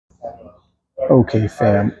Okay,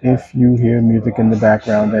 fam, if you hear music in the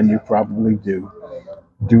background, and you probably do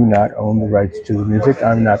not own the rights to the music.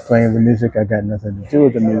 I'm not playing the music. I got nothing to do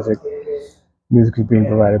with the music. Music is being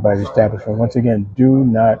provided by the establishment. Once again, do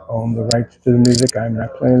not own the rights to the music. I'm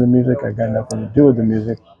not playing the music. I got nothing to do with the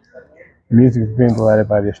music. Music is being provided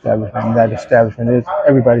by the establishment, and that establishment is,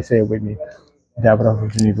 everybody say it with me, Davidoff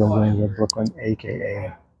of Geneva, Williamsburg, Brooklyn,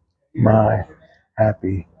 aka my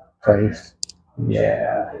happy place.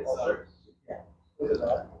 Yeah.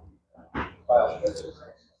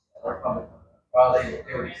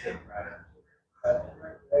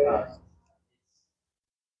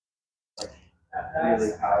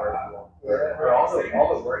 Really powerful. All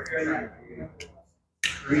the work you're trying to do.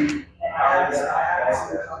 Three hours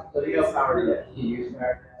video power that he used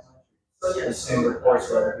the same reports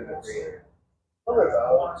for other people created.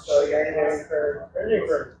 So you're in for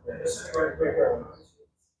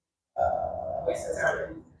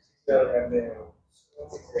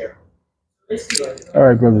All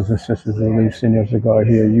right, brothers and sisters, leave Senior Cigar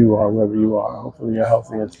here. You are wherever you are. Hopefully you're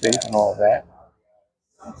healthy and safe and all that.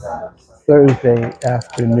 Thursday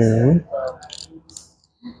afternoon.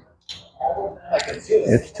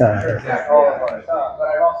 It's time.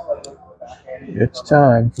 It's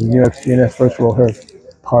time for New York CNS First World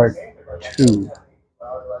Herf Part 2.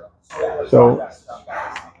 So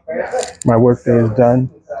my work day is done.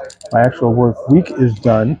 My actual work week is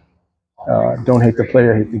done. Don't hate the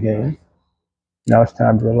player, hate the game. Now it's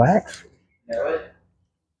time to relax.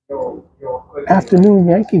 Afternoon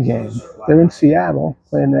Yankee game. They're in Seattle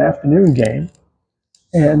playing the afternoon game.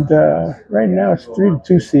 And right now it's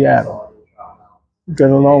 3-2 Seattle. Got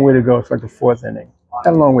a long way to go. It's like the fourth inning.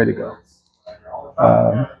 Got a long way to go.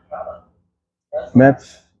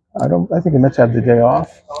 Mets, I think the Mets have the day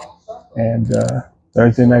off. And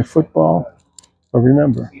Thursday night football. But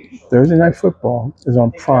remember, Thursday night football is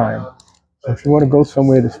on Prime. So if you want to go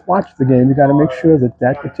somewhere to watch the game, you got to make sure that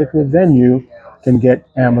that particular venue can get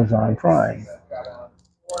Amazon Prime.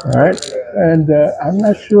 All right, and I'm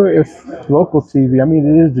not sure if local TV. I mean,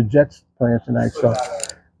 it is the Jets playing tonight, so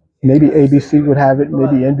maybe ABC would have it,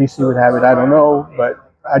 maybe NBC would have it. I don't know, but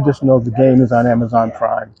I just know the game is on Amazon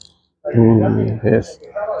Prime. Ooh, yes.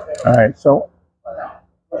 All right, so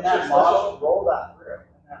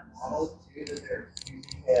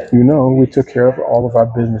you know we took care of all of our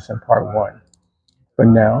business in part 1, but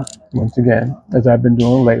now, once again, as I've been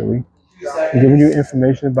doing lately, I'm giving you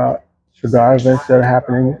information about cigar events that are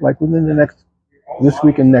happening like within this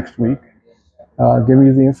week and next week. Giving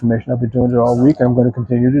you the information. I've been doing it all week, and I'm going to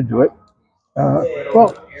continue to do it.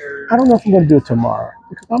 Well, I don't know if I'm going to do it tomorrow,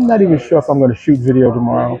 because I'm not even sure if I'm going to shoot video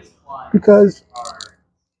tomorrow, because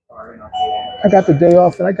I got the day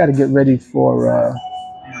off and I got to get ready for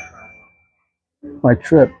my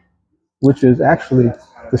trip, which is actually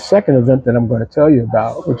the second event that I'm going to tell you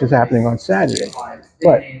about, which is happening on Saturday.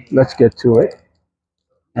 But let's get to it.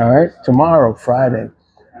 All right, tomorrow, Friday,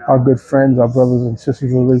 our good friends, our brothers and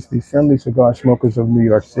sisters, the Friendly Cigar Smokers of New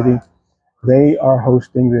York City, they are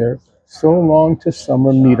hosting their So Long to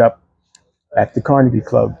Summer meetup at the Carnegie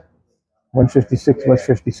Club, 156 West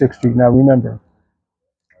 56th Street. Now remember,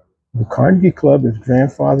 the Carnegie Club is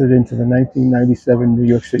grandfathered into the 1997 New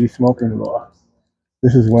York City smoking law.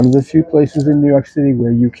 This is one of the few places in New York City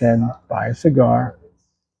where you can buy a cigar,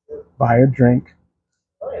 buy a drink,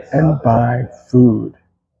 and buy food.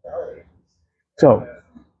 So,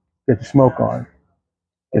 get your smoke on,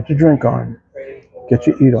 get your drink on, get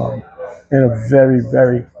your eat on, in a very,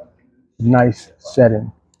 very nice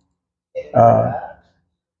setting.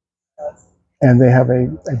 And they have a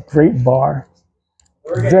great bar,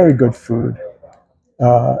 very good food,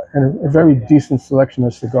 and a very decent selection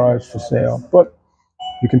of cigars for sale. But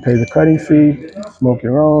you can pay the cutting fee, smoke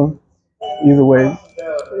your own. Either way,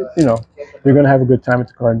 you know, you're going to have a good time at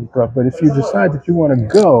the Carnegie Club. But if you decide that you want to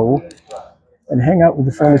go and hang out with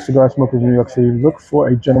the Friendly Cigar Smokers in New York City, look for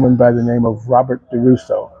a gentleman by the name of Robert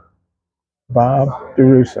DeRusso. Bob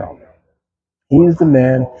DeRusso. He is the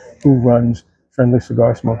man who runs Friendly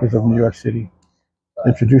Cigar Smokers of New York City.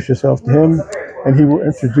 Introduce yourself to him, and he will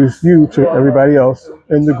introduce you to everybody else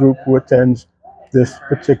in the group who attends this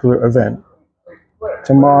particular event.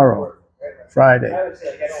 Tomorrow, Friday,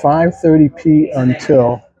 5:30 p.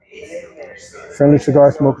 until Friendly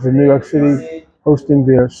Cigar Smokers of New York City hosting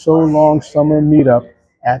their So Long Summer meetup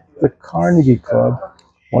at the Carnegie Club,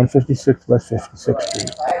 156 West 56th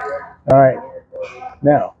Street. All right.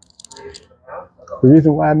 Now, the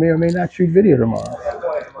reason why I may or may not shoot video tomorrow,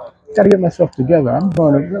 got to get myself together. I'm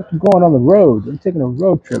going on the road. I'm taking a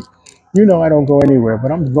road trip. You know I don't go anywhere,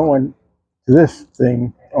 but I'm going to this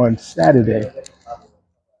thing on Saturday.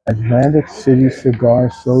 Atlantic City Cigar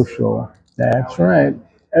Social That's right,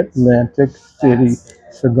 Atlantic City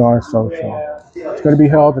Cigar Social. It's going to be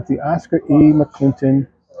held at the Oscar E. McClinton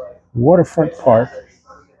Waterfront Park,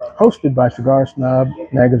 hosted by Cigar Snob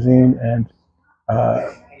Magazine and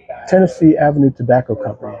uh, Tennessee Avenue Tobacco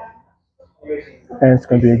Company. And it's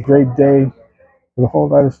going to be a great day with a whole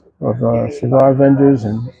lot of cigar vendors,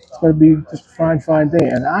 and it's going to be just a fine, fine day.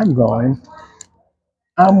 And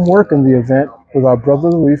I'm working the event with our brother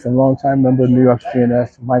of the leaf and longtime member of New York's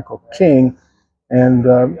GNS, Michael King, and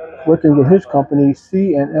working with his company,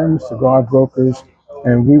 C&M Cigar Brokers,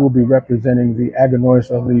 and we will be representing the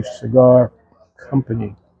Aganoisa Leaf Cigar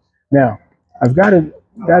Company. Now, I've got a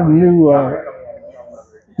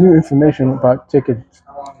new information about tickets.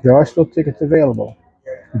 There are still tickets available.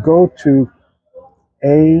 Go to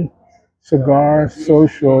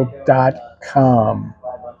acigarsocial.com.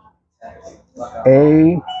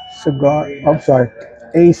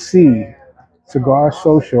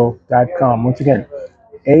 ACcigarsocial.com. Once again,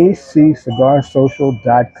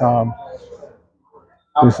 ACcigarsocial.com.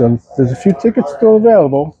 There's a few tickets still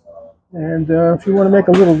available, and if you want to make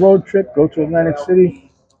a little road trip, go to Atlantic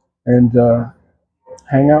City and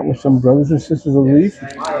hang out with some brothers and sisters of Leaf.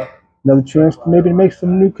 Another chance to maybe make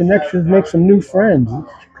some new connections, make some new friends.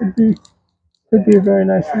 It could be a very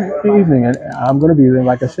nice evening, and I'm going to be there.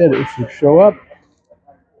 Like I said, if you show up,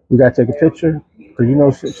 we got to take a picture because you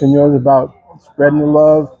know Senor's about spreading the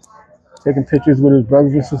love, taking pictures with his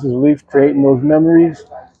brothers and sisters of Leaf, creating those memories.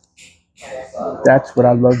 That's what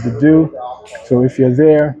I love to do. So if you're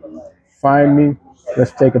there, find me.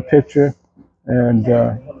 Let's take a picture, and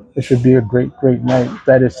it should be a great, great night.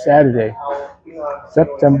 That is Saturday,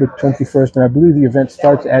 September 21st, and I believe the event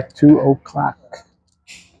starts at 2 o'clock.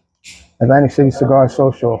 Atlantic City Cigar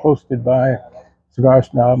Social, hosted by Cigar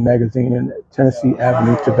Snob Magazine and Tennessee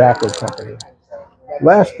Avenue Tobacco Company.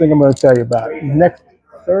 Last thing I'm going to tell you about, next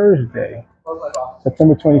Thursday,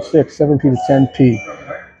 September 26th, 7 p to 10 p,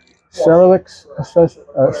 Cerelix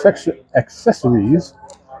Accessories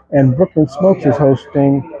and Brooklyn Smokes is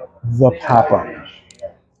hosting The Pop-Up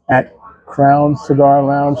at Crown Cigar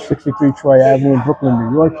Lounge, 63 Troy Avenue in Brooklyn,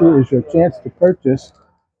 New York. Here is your chance to purchase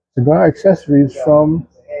cigar accessories from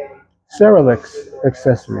Cerelix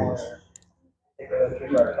Accessories.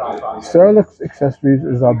 Cerelix Accessories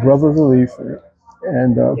is our brother of the leaf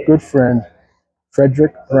and good friend,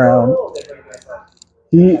 Frederick Brown.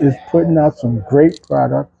 He is putting out some great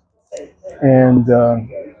products, and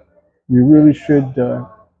you really should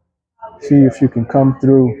see if you can come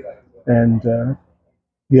through and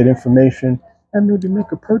get information and maybe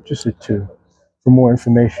make a purchase or two. For more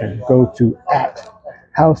information, go to at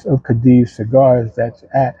House of Cadiz Cigars. That's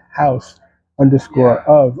at House _of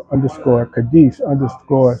Cadiz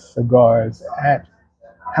 _cigars at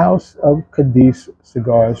House of Cadiz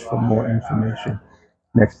Cigars for more information.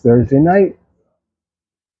 Next Thursday night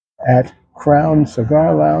at Crown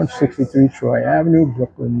Cigar Lounge, 63 Troy Avenue,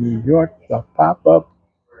 Brooklyn, New York. The pop-up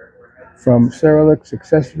from Cerelix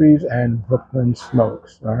Accessories and Brooklyn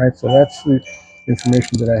Smokes. All right, so that's the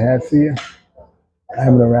information that I had for you.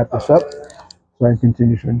 I'm going to wrap this up so I can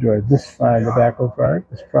continue to enjoy this fine tobacco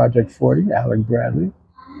product, this Project 40, Alec Bradley,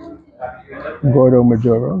 Gordo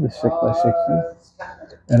Maduro, the 6x60,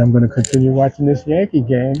 and I'm going to continue watching this Yankee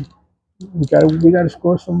game. We got to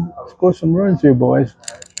score some runs here, boys.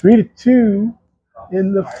 3-2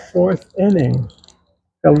 in the fourth inning.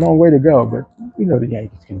 Got a long way to go, but you know the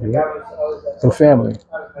Yankees can do it. So family,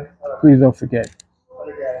 please don't forget,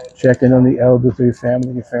 check in on the elders of your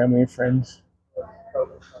family and friends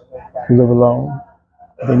who live alone.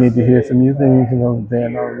 They need to hear from you. They need to know they're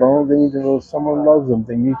not alone. They need to know someone loves them.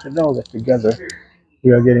 They need to know that together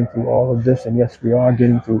we are getting through all of this. And yes, we are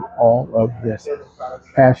getting through all of this.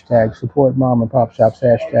 Hashtag support mom and pop shops.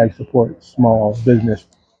 Hashtag support small business.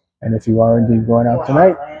 And if you are indeed going out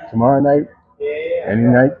tonight, tomorrow night, any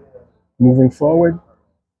night, moving forward,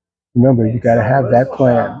 remember, you got to have that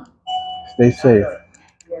plan. Stay safe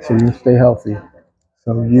so you can stay healthy,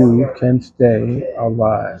 so you can stay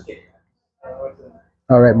alive.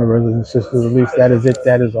 All right, my brothers and sisters, at least that is it.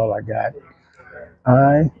 That is all I got.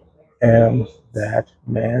 I am that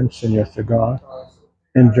man, Senor Cigar,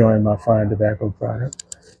 enjoying my fine tobacco product,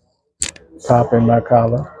 popping my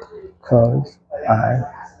collar, because I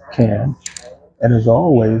can. And as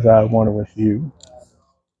always, I want to wish you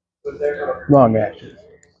long ashes.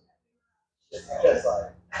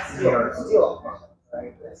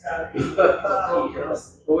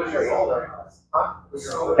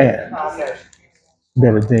 And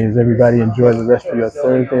better days, everybody. Enjoy the rest of your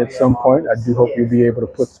Thursday at some point. I do hope you'll be able to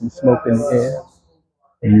put some smoke in the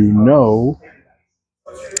air. You know,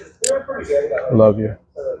 love you.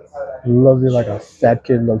 Loves it like a fat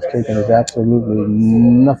kid loves cake, and there's absolutely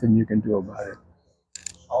nothing you can do about it.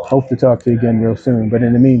 Hope to talk to you again real soon, but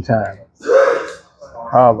in the meantime,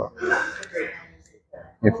 holla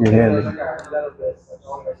if you're hearing me.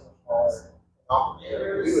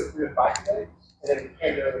 We would buy today, and then we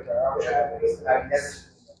came over to our office, and I've never seen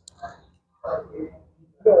them. You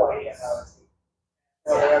don't want to eat out.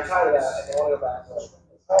 No, I'm tired of that. I don't want to go back to like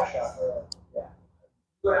a small shop. Yeah.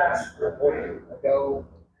 You ask for a boy to go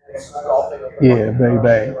golfing. Yeah,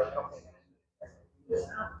 baby.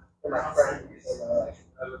 My friend,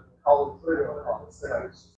 college,